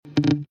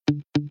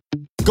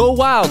Go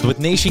wild with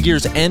Nation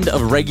Gear's end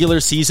of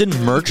regular season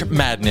merch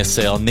madness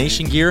sale.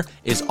 Nation Gear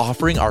is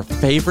offering our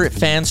favorite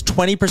fans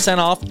 20%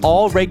 off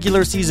all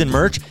regular season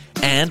merch,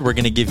 and we're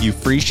going to give you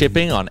free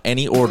shipping on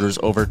any orders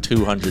over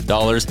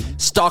 $200.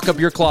 Stock up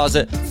your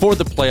closet for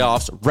the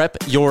playoffs, rep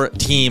your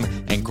team,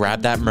 and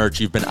grab that merch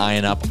you've been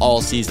eyeing up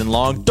all season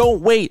long.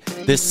 Don't wait.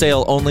 This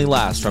sale only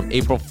lasts from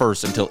April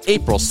 1st until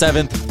April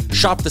 7th.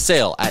 Shop the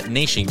sale at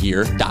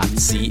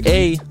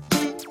nationgear.ca.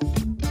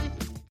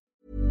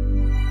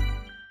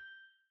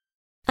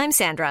 I'm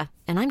Sandra,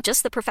 and I'm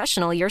just the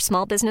professional your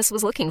small business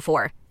was looking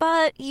for.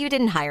 But you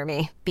didn't hire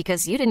me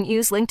because you didn't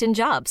use LinkedIn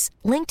Jobs.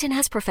 LinkedIn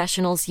has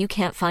professionals you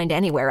can't find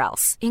anywhere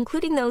else,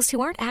 including those who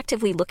aren't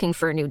actively looking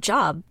for a new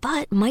job,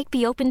 but might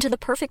be open to the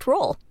perfect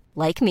role,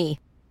 like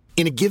me.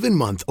 In a given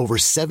month, over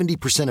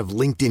 70% of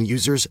LinkedIn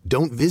users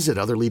don't visit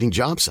other leading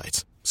job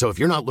sites. So if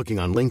you're not looking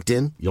on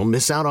LinkedIn, you'll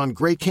miss out on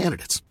great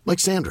candidates like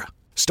Sandra.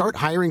 Start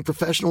hiring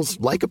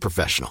professionals like a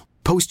professional.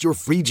 Post your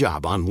free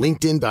job on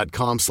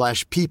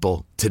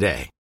linkedin.com/people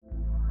today.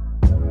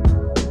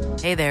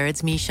 Hey there,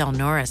 it's Michelle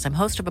Norris. I'm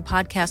host of a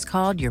podcast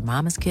called Your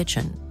Mama's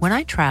Kitchen. When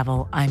I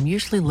travel, I'm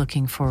usually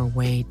looking for a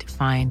way to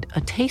find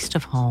a taste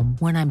of home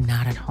when I'm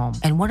not at home.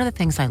 And one of the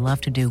things I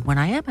love to do when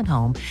I am at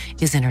home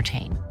is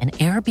entertain. And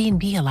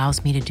Airbnb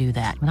allows me to do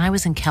that. When I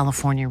was in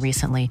California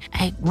recently,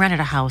 I rented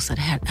a house that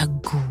had a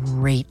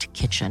great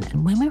kitchen.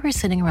 And when we were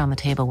sitting around the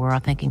table, we were all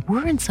thinking,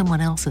 we're in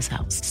someone else's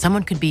house.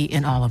 Someone could be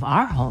in all of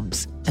our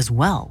homes as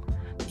well.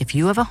 If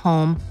you have a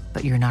home,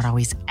 but you're not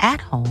always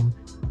at home,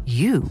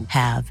 you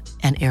have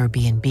an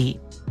Airbnb.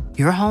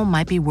 Your home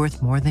might be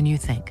worth more than you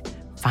think.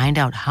 Find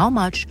out how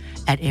much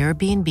at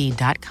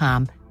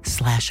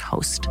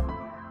airbnb.com/host.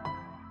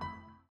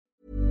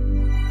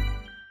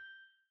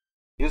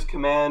 His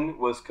command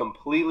was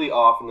completely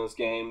off in those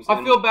games.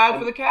 I feel bad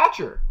for the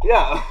catcher.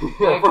 Yeah,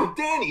 Like, for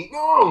Danny.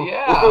 No.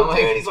 Yeah, like-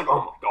 Danny's like,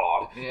 oh my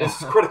god, Yeah.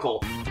 this is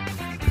critical.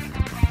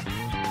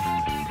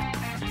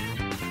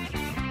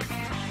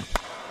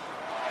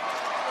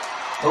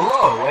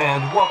 Hello,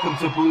 and welcome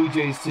to Blue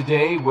Jays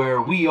Today,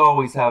 where we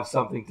always have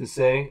something to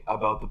say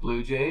about the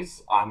Blue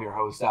Jays. I'm your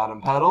host,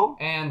 Adam Peddle.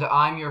 And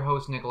I'm your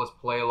host, Nicholas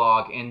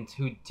Playlog, and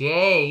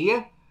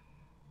today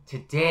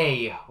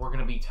we're going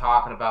to be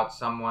talking about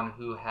someone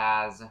who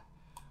has,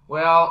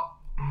 well,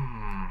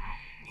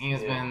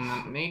 he's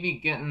been maybe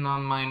getting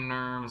on my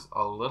nerves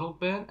a little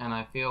bit, and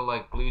I feel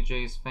like Blue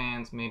Jays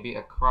fans maybe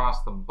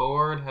across the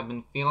board have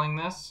been feeling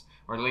this.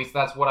 Or at least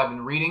that's what I've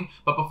been reading.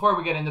 But before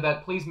we get into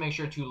that, please make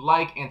sure to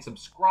like and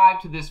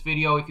subscribe to this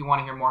video if you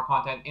want to hear more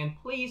content. And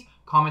please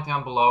comment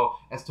down below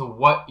as to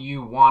what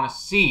you want to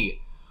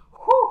see.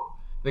 Whew.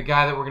 The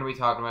guy that we're going to be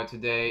talking about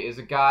today is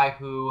a guy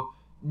who,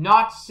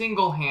 not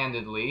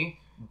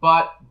single-handedly,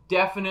 but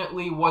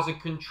definitely was a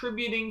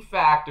contributing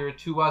factor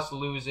to us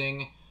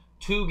losing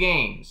 2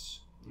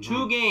 games. Mm-hmm.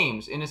 2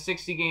 games in a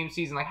 60-game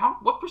season. Like,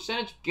 what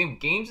percentage of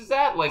games is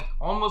that? Like,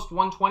 almost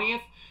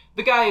 1/20th?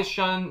 The guy is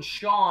Shun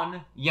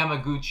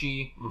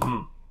Yamaguchi.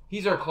 Mm-hmm.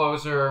 He's our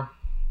closer.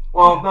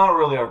 Well, not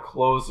really our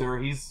closer.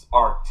 He's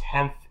our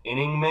 10th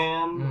inning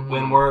man.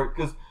 Mm-hmm.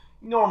 Because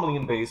normally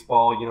in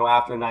baseball,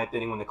 after a 9th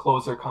inning, when the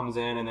closer comes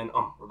in and then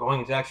we're going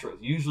into extras.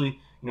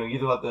 Usually, you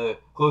either let the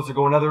closer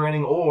go another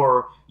inning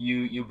or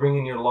you bring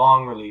in your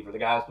long reliever. The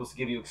guy is supposed to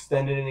give you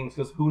extended innings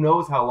because who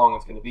knows how long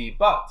it's going to be.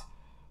 But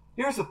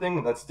here's the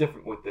thing that's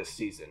different with this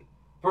season.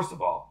 First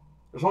of all,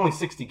 there's only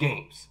 60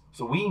 games,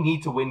 so we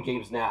need to win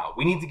games now.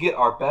 We need to get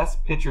our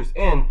best pitchers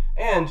in,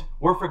 and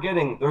we're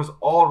forgetting there's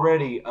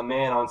already a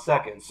man on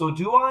second. So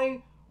do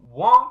I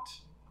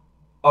want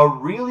a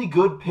really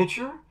good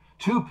pitcher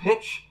to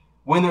pitch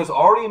when there's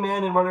already a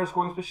man in runner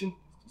scoring position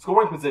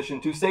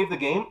to save the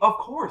game? Of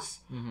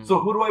course. Mm-hmm. So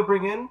who do I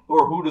bring in,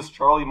 or who does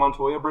Charlie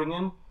Montoya bring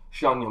in?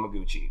 Shun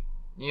Yamaguchi.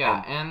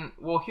 Yeah, and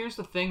well, here's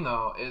the thing,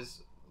 though,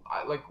 is...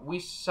 we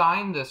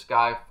signed this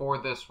guy for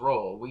this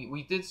role.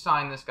 We did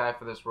sign this guy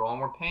for this role, and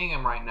we're paying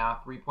him right now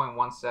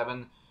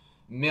 $3.17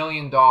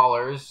 million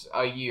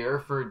a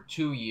year for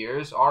 2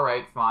 years. All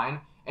right,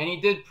 fine. And he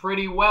did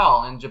pretty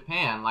well in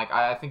Japan.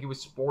 I think he was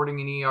sporting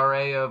an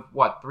ERA of,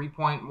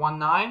 3.19?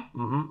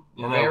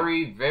 Mm-hmm.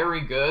 Very,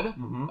 very good.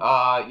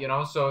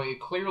 Mm-hmm. So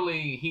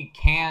clearly he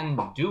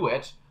can do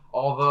it.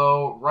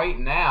 Although right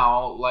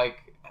now,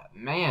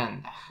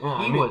 man,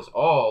 he was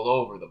all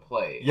over the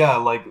place. Yeah,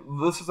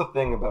 this is the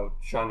thing about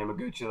Shun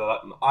Yamaguchi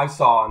that I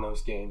saw in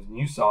those games, and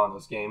you saw in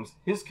those games.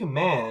 His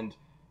command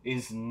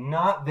is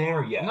not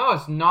there yet. No,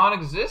 it's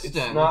non-existent.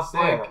 It's not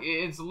there.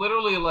 It's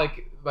literally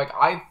like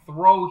I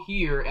throw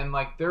here, and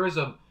there's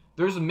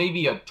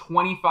maybe a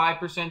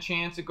 25%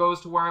 chance it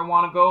goes to where I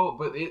want to go,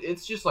 but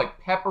it's just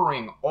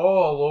peppering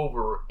all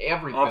over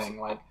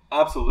everything.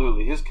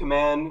 Absolutely. His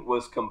command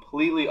was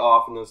completely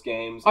off in those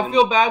games. I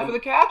feel bad for the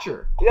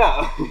catcher.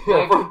 Yeah.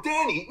 For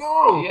Danny.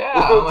 No.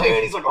 Yeah.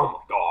 Danny's like, oh my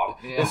god.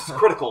 Yeah. This is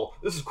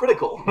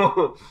critical.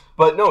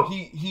 But no,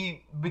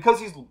 he because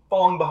he's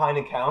falling behind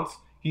in counts,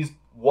 he's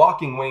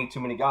walking way too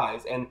many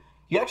guys. And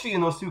he actually,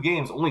 in those 2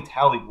 games, only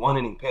tallied 1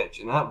 inning pitch.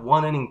 And that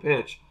 1 inning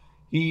pitch,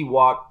 he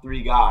walked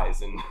 3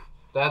 guys. And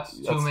That's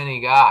too many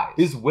guys.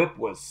 His whip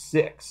was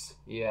 6.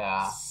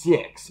 Yeah.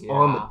 6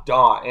 on the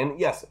dot. And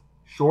yes,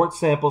 short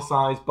sample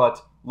size,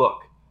 but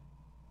look,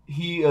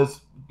 he's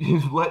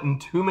letting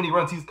too many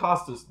runs. He's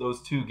cost us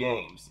those 2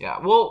 games. Yeah.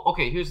 Well,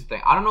 okay, here's the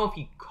thing. I don't know if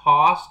he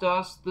cost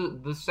us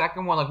the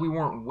second one. Like, we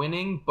weren't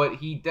winning, but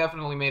he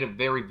definitely made it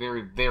very,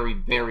 very, very,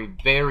 very,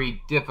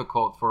 very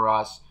difficult for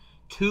us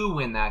to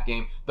win that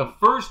game. The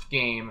first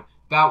game,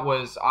 that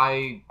was,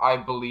 I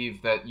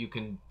believe that you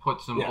can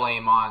put some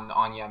blame on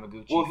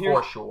Yamaguchi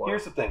for sure.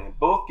 Here's the thing. In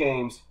both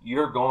games,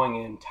 you're going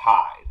in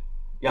tied.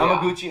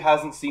 Yamaguchi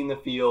hasn't seen the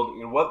field.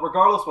 You know,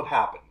 regardless what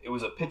happened, it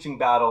was a pitching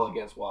battle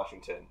against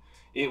Washington.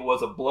 It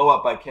was a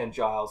blow-up by Ken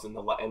Giles in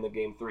the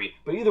game 3.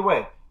 But either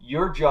way,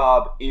 your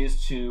job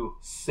is to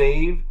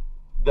save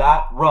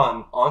that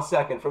run on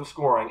second from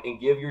scoring and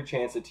give your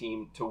chance a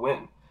team to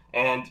win.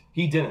 And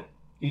he didn't.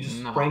 He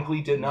just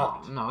frankly did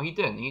not. No, he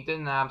didn't. He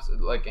didn't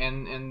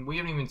and we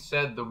haven't even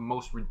said the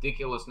most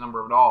ridiculous number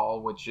of it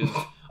all, which is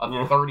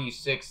a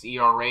 36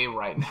 ERA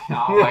right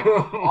now. Like,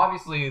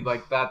 obviously,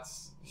 like,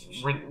 that's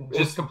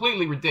just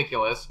completely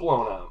ridiculous.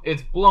 Blown up.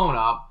 It's blown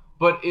up,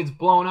 but it's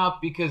blown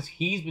up because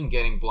he's been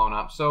getting blown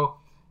up. So,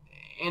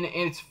 and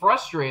it's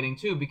frustrating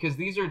too, because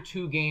these are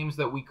 2 games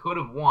that we could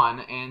have won,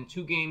 and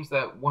 2 games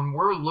that when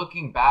we're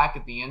looking back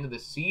at the end of the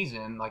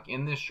season, like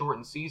in this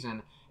shortened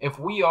season, if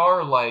we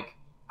are like,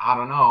 I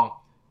don't know,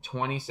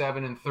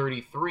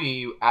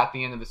 27-33 at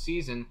the end of the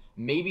season,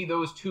 maybe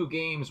those 2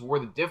 games were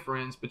the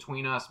difference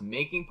between us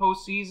making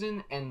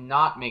postseason and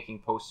not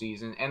making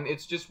postseason. And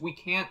it's just we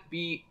can't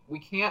be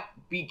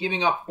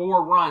giving up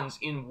 4 runs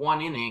in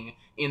 1 inning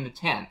in the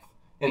 10th.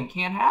 It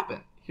can't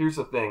happen. Here's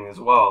the thing as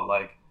well,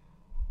 like,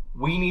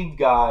 we need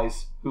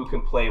guys who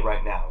can play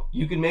right now.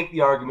 You can make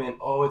the argument,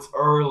 oh, it's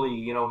early,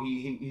 you know,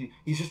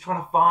 he's just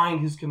trying to find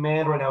his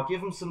command right now.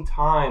 Give him some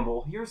time.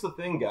 Well, here's the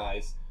thing,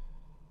 guys.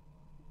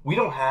 We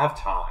don't have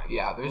time.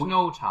 Yeah, there's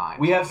no time.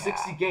 We have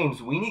 60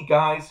 games. We need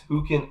guys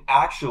who can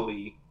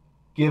actually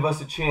give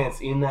us a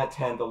chance in that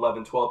 10th,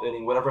 11th, 12th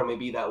inning, whatever it may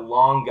be, that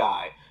long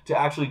guy, to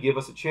actually give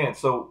us a chance.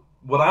 So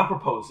what I'm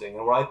proposing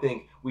and what I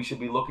think we should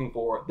be looking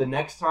for, the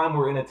next time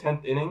we're in a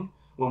 10th inning,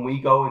 when we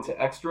go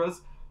into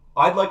extras,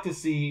 I'd like to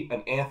see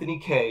an Anthony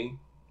Kay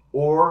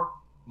or,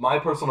 my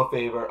personal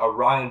favorite, a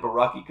Ryan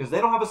Baraki, because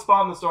they don't have a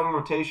spot in the starting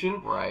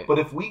rotation. Right. But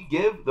if we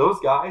give those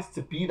guys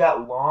to be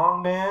that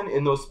long man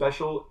in those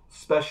special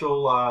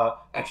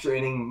extra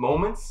inning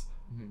moments,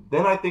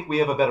 then I think we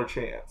have a better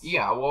chance.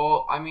 Yeah,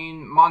 well, I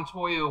mean,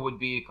 Montoya would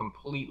be a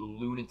complete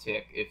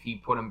lunatic if he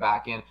put him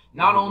back in.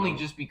 Not only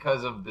just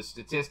because of the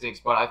statistics,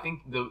 but I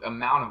think the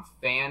amount of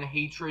fan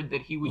hatred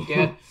that he would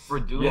get for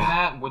doing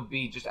that would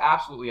be just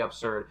absolutely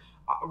absurd.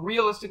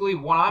 Realistically,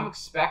 what I'm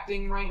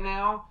expecting right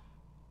now,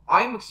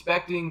 I'm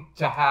expecting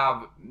to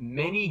have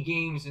many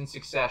games in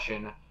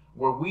succession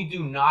where we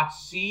do not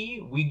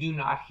see, we do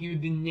not hear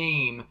the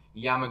name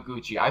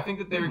Yamaguchi. I think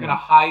that they're going to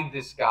hide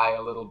this guy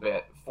a little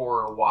bit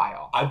for a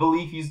while. I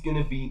believe he's going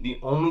to be, the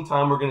only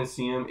time we're going to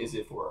see him is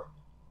if we're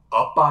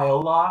up by a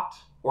lot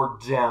or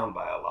down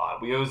by a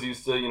lot. We always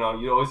used to, you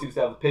always used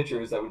to have the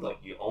pitchers that we'd like,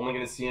 you're only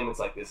going to see him, it's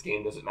like, this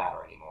game doesn't matter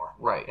anymore.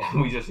 Right.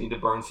 And we just need to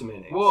burn some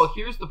innings. Well,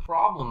 here's the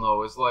problem,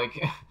 though, is like,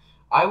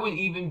 I would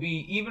even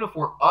if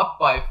we're up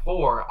by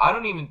 4, I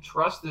don't even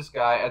trust this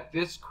guy at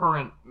this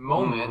current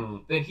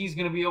moment that he's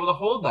going to be able to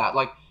hold that.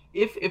 Like,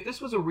 if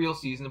this was a real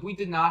season, if we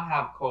did not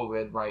have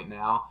COVID right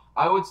now,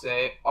 I would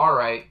say, all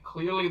right,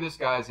 clearly this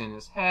guy's in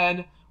his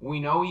head. We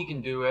know he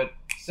can do it.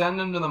 Send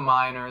him to the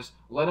minors.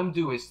 Let him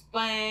do his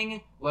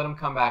thing. Let him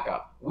come back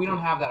up. We don't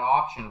have that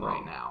option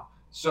right now.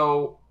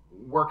 So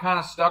we're kind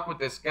of stuck with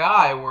this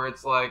guy where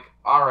it's like,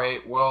 all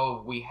right,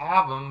 well, we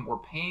have him. We're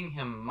paying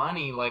him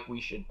money like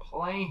we should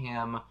play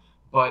him,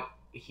 but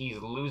he's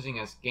losing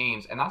us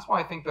games. And that's why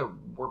I think that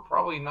we're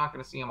probably not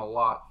going to see him a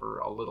lot for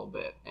a little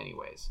bit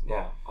anyways.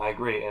 Yeah, I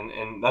agree.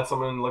 And that's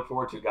something to look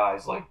forward to,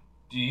 guys. Like,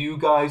 do you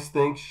guys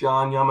think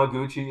Shun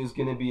Yamaguchi is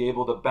going to be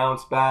able to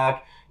bounce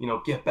back,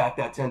 get back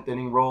that 10th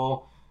inning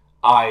role?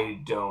 I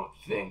don't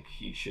think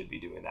he should be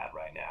doing that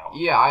right now.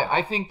 Yeah,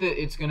 I think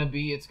that it's going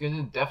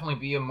to definitely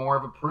be a more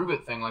of a prove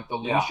it thing. Like, the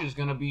leash is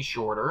going to be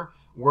shorter.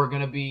 We're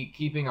going to be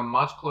keeping a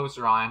much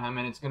closer eye on him,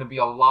 and it's going to be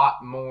a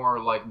lot more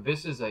like,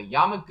 this is a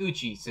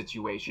Yamaguchi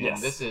situation.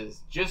 Yes. This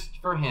is just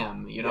for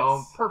him,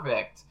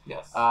 perfect.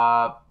 Yes.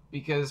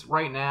 Because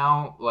right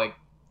now, like,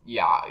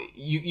 yeah,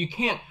 you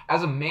can't,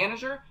 as a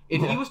manager,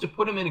 if he was to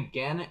put him in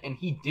again and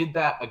he did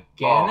that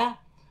again,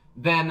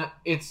 then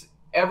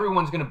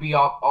everyone's going to be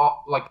up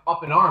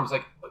in arms,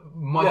 like,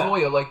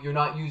 Montoya, like, you're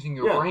not using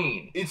your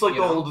brain. It's like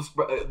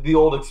the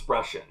old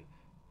expression,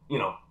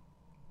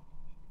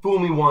 fool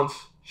me once,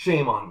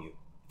 shame on you.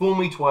 Fool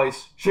me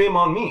twice, shame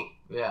on me.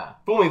 Yeah.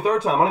 Fool me a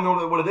third time, I don't even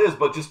know what it is,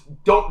 but just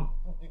don't,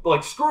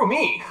 like, screw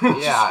me.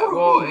 Yeah,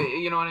 screw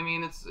me. You know what I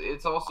mean?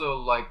 It's also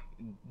like,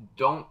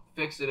 don't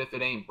fix it if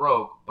it ain't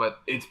broke, but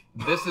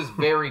this is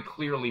very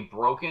clearly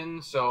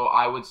broken, so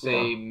I would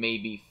say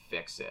maybe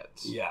fix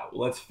it. Yeah,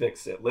 let's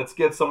fix it. Let's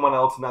get someone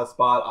else in that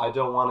spot. I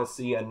don't want to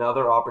see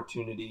another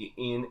opportunity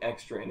in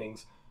extra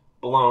innings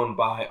blown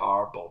by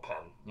our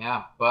bullpen.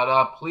 Yeah,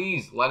 but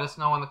please let us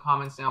know in the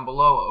comments down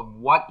below of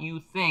what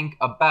you think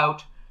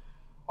about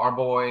our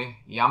boy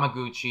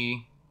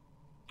Yamaguchi.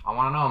 I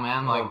want to know,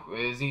 man. Like,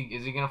 is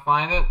he gonna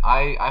find it?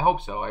 I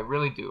hope so. I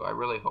really do. I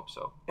really hope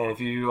so. And if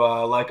you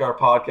like our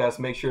podcast,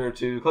 make sure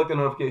to click the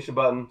notification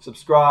button,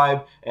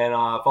 subscribe, and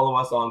follow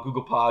us on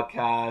Google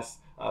Podcasts,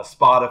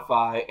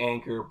 Spotify,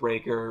 Anchor,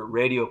 Breaker,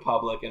 Radio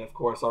Public, and of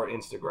course our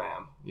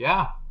Instagram.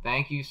 Yeah.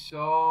 Thank you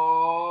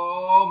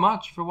so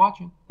much for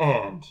watching.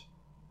 And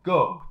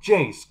go,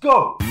 Jace,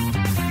 go!